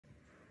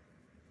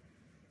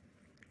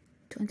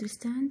To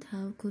understand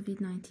how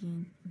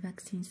COVID-19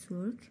 vaccines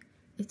work,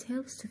 it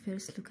helps to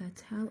first look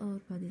at how our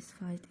bodies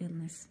fight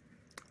illness.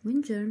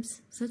 When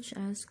germs such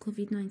as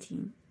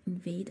COVID-19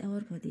 invade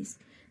our bodies,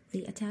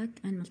 they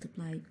attack and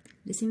multiply.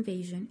 This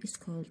invasion is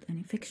called an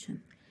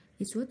infection.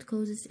 It's what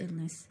causes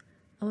illness.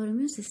 Our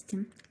immune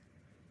system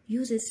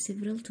uses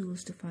several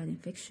tools to fight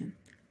infection.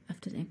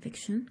 After the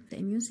infection, the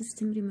immune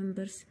system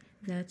remembers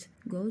that,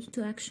 goes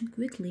to action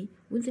quickly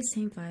when the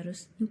same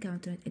virus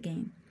encountered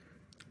again.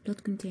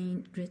 Blood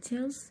contains red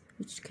cells,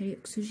 which carry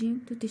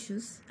oxygen to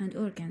tissues and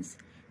organs,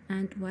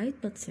 and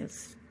white blood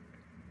cells,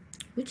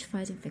 which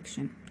fight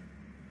infection,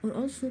 or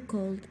also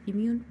called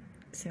immune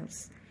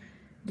cells.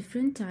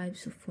 Different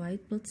types of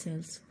white blood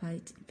cells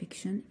fight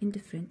infection in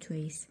different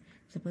ways.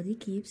 The body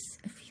keeps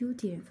a few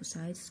T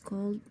lymphocytes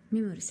called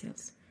memory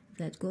cells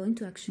that go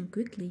into action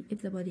quickly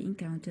if the body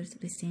encounters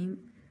the same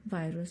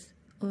virus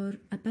or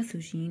a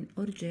pathogen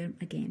or germ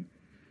again.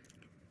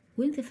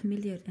 When the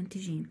familiar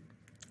antigen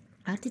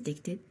are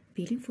detected,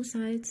 B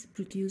lymphocytes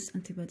produce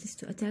antibodies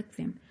to attack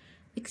them.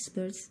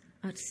 Experts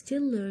are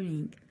still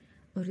learning,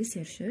 or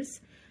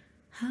researchers,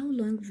 how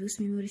long those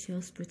memory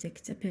cells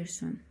protect a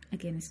person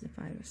against the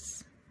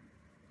virus.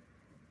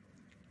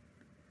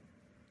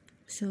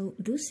 So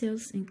those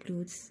cells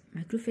include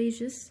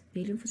macrophages,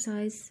 B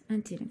lymphocytes,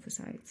 and T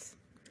lymphocytes.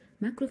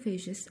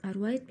 Macrophages are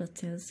white blood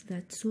cells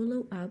that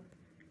swallow up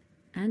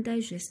and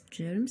digest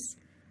germs,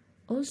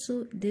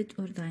 also dead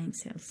or dying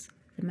cells.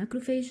 The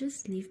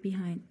macrophages leave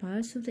behind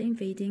parts of the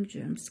invading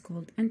germs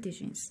called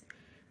antigens.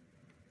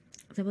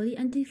 The body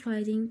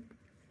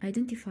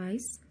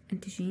identifies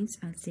antigens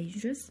as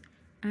dangerous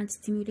and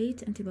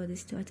stimulates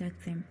antibodies to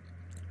attack them.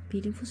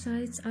 B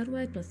lymphocytes are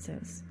white blood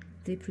cells.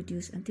 They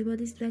produce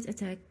antibodies that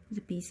attack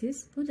the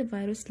pieces of the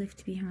virus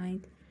left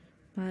behind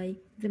by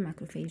the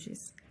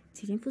macrophages.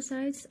 T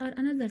lymphocytes are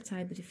another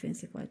type of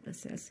defensive white blood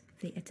cells.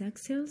 They attack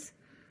cells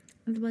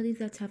in the body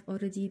that have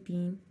already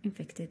been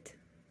infected.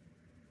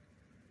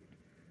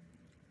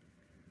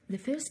 The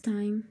first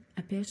time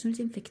a person is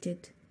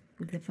infected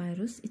with the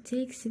virus, it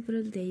takes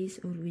several days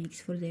or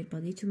weeks for their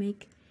body to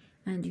make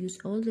and use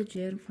all the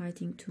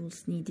germ-fighting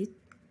tools needed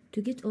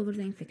to get over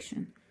the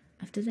infection.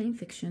 After the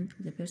infection,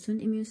 the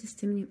person's immune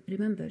system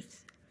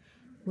remembers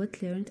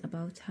what learned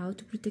about how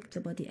to protect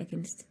the body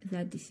against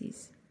that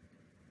disease.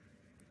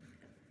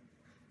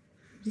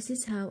 This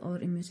is how our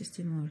immune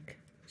system works.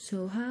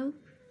 So how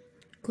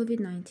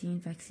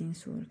COVID-19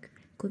 vaccines work?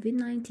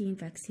 COVID-19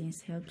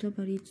 vaccines help the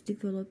body to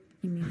develop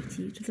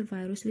immunity to the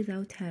virus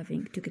without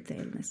having to get the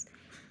illness.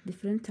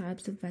 Different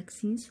types of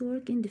vaccines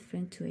work in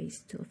different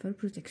ways to offer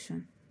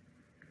protection.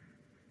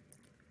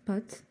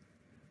 But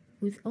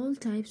with all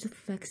types of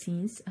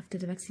vaccines, after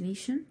the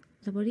vaccination,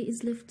 the body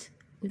is left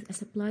with a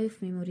supply of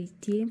memory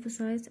T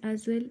lymphocytes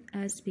as well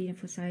as B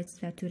lymphocytes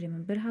that will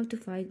remember how to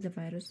fight the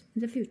virus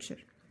in the future.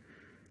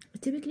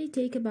 It typically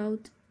takes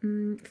about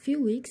a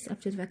few weeks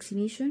after the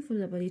vaccination for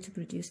the body to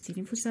produce T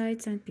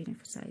lymphocytes and B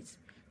lymphocytes.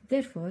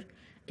 Therefore,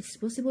 it's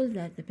possible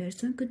that the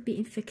person could be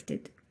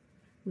infected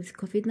with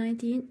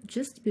COVID-19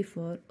 just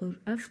before or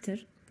after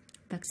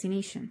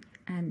vaccination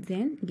and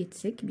then get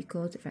sick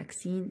because the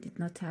vaccine did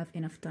not have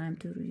enough time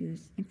to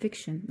reduce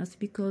infection, not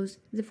because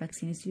the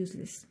vaccine is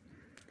useless,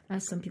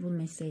 as some people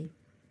may say.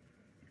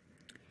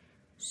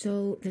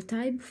 So the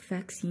type of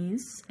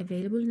vaccines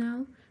available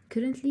now,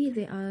 currently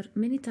there are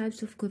many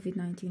types of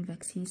COVID-19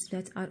 vaccines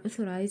that are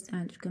authorized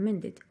and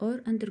recommended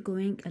or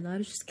undergoing a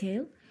large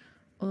scale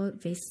or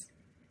phase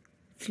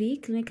 3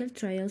 clinical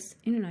trials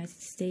in the United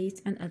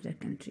States and other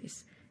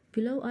countries.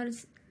 Below are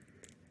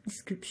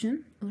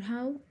description of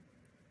how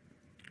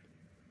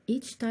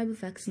each type of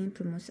vaccine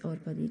promotes our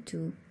body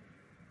to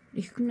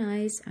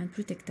recognize and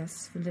protect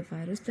us from the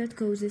virus that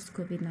causes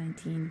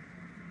COVID-19.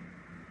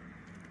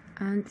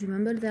 And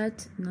remember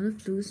that none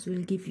of those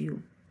will give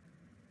you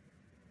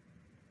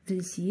the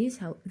disease,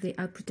 how they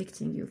are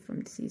protecting you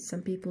from disease.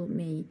 Some people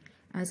may,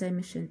 as I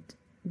mentioned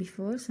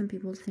before, some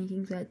people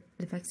thinking that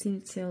the vaccine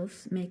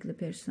itself makes the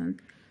person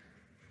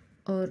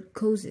or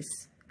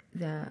causes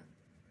the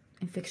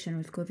infection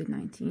with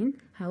COVID-19.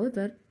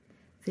 However,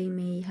 they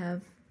may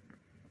have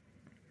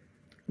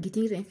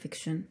getting the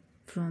infection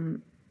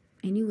from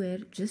anywhere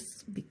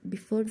just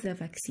before the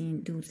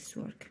vaccine do this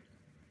work.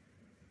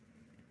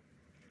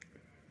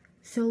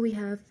 So we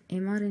have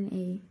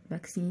mRNA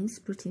vaccines,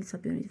 protein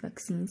subunit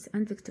vaccines,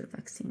 and vector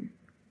vaccine.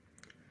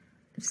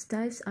 These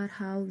types are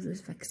how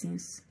those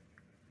vaccines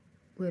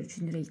were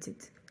generated.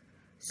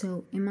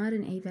 So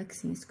mRNA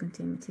vaccines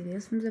contain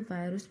materials from the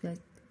virus that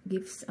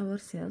gives our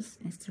cells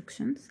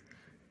instructions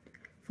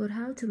for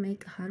how to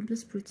make a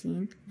harmless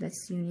protein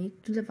that's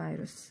unique to the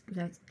virus,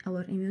 that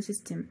our immune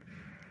system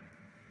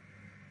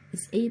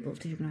is able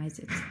to recognize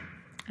it.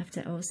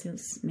 After our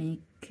cells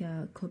make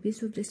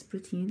copies of this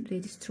protein, they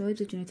destroy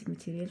the genetic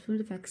material from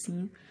the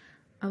vaccine.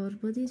 Our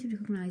body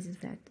recognizes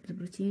that the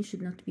protein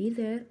should not be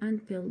there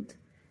and build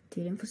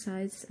T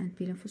lymphocytes and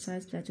B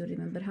lymphocytes that will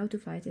remember how to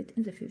fight it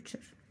in the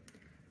future.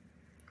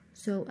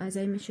 So as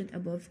I mentioned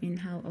above in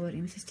how our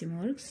immune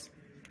system works,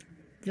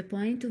 The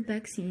point of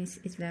vaccines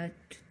is that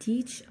to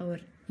teach our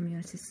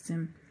immune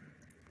system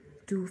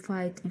to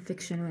fight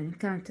infection when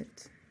encountered,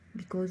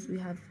 because we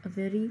have a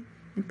very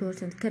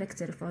important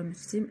character of our immune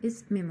system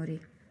is memory.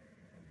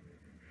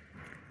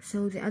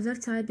 So the other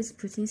type is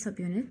protein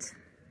subunit.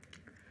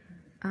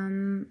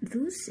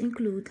 Those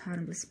include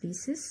harmless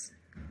species,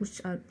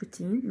 which are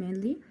protein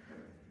mainly,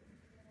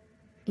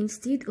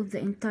 instead of the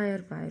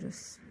entire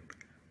virus.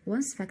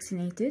 Once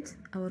vaccinated,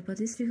 our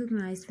bodies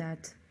recognize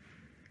that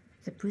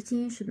the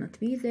protein should not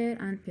be there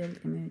and build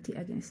immunity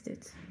against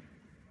it.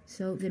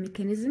 So the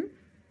mechanism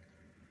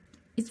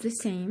is the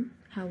same,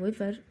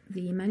 however,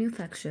 the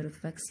manufacture of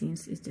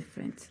vaccines is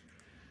different.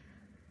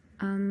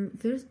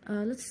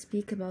 Let's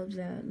speak about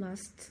the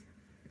last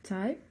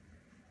type,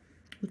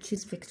 which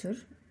is vector,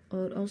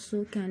 or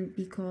also can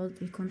be called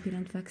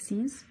recombinant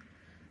vaccines.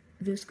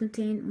 Those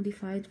contain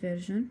modified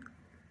version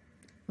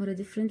or a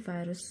different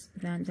virus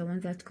than the one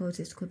that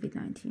causes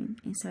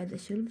COVID-19. Inside the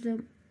shell of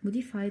the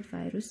modified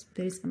virus,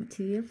 there is a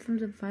material from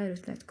the virus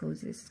that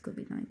causes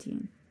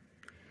COVID-19.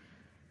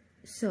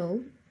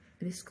 So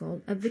it is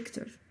called a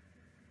vector,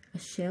 a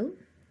shell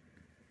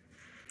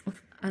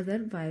of other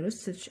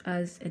virus such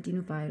as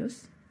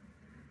adenovirus,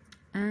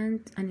 and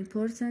an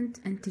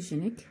important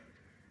antigenic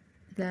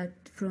that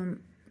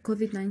from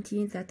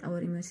COVID-19 that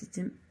our immune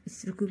system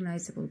is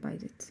recognizable by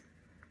it.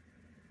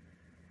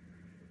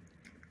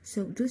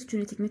 So those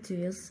genetic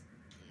materials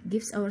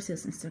gives our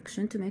cells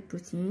instruction to make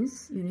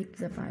proteins unique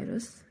to the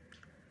virus,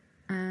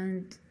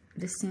 and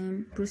the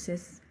same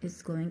process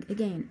is going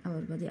again. Our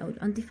body will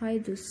identify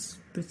those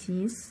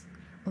proteins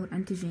or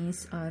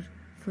antigens are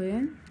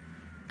foreign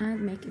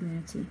and make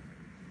immunity.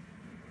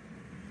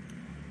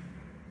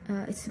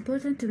 It's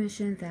important to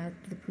mention that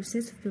the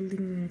process of building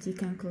immunity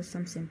can cause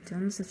some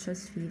symptoms such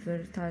as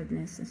fever,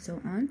 tiredness, and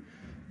so on.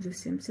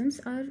 Those symptoms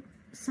are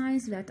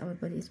signs that our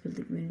body is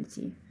building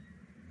immunity.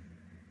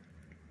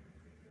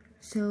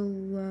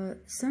 So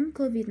some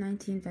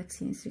COVID-19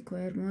 vaccines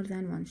require more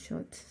than one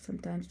shot,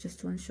 sometimes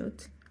just one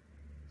shot.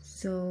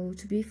 So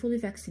to be fully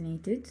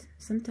vaccinated,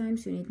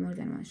 sometimes you need more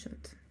than one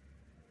shot.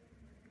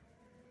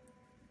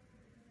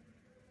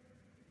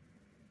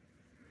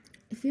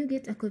 If you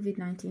get a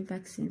COVID-19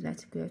 vaccine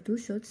that requires 2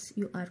 shots,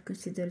 you are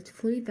considered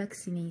fully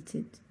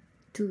vaccinated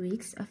 2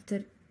 weeks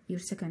after your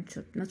second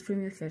shot, not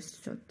from your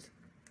first shot.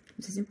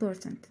 This is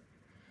important.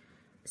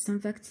 Some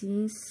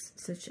vaccines,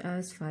 such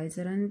as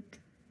Pfizer and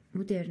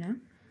Moderna,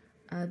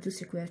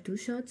 those require 2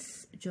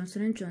 shots.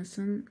 Johnson &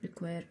 Johnson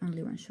require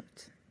only 1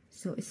 shot.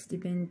 So it's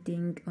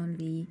depending on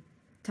the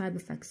type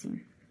of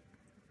vaccine.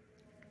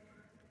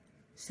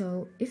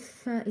 So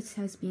if it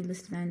has been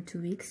less than 2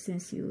 weeks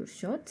since your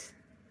shot,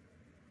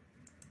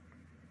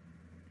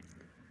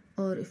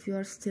 or if you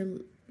are still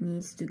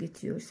needs to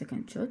get your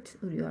second shot,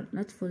 or you are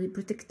not fully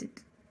protected,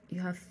 you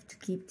have to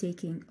keep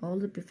taking all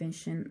the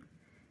prevention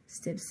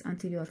steps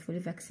until you are fully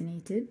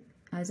vaccinated.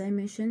 As I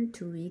mentioned,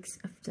 2 weeks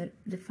after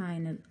the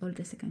final or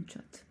the second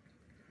shot.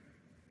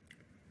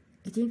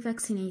 Getting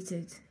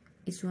vaccinated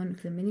is one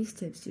of the many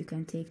steps you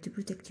can take to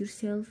protect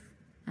yourself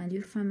and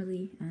your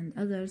family and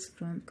others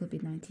from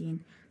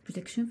COVID-19.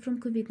 Protection from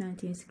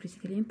COVID-19 is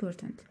critically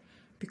important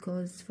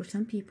because for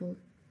some people,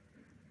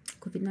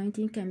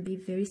 COVID-19 can be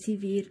very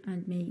severe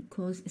and may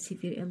cause a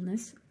severe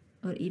illness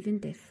or even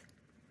death.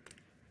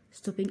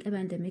 Stopping a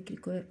pandemic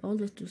requires all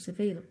the tools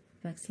available.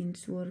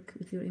 Vaccines work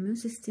with your immune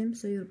system,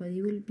 so your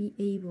body will be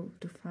able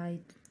to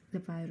fight the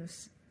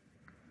virus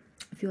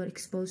if you are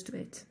exposed to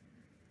it.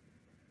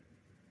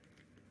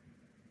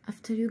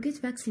 After you get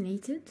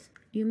vaccinated,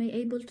 you may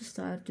able to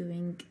start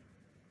doing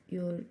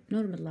your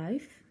normal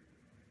life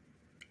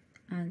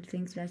and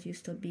things that you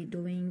stopped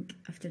doing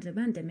after the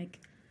pandemic.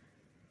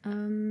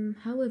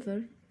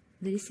 However,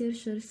 the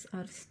researchers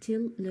are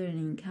still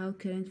learning how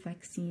current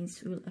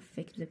vaccines will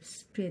affect the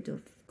spread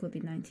of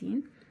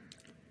COVID-19.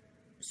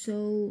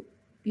 So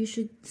you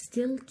should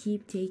still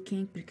keep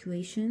taking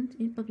precautions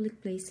in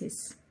public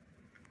places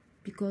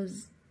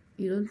because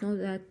you don't know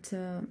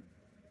that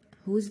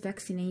who's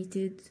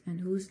vaccinated and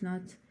who's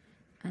not,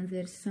 and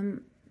there's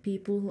some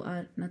people who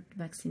are not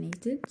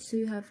vaccinated, so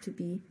you have to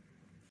be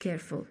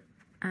careful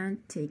and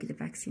take the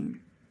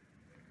vaccine.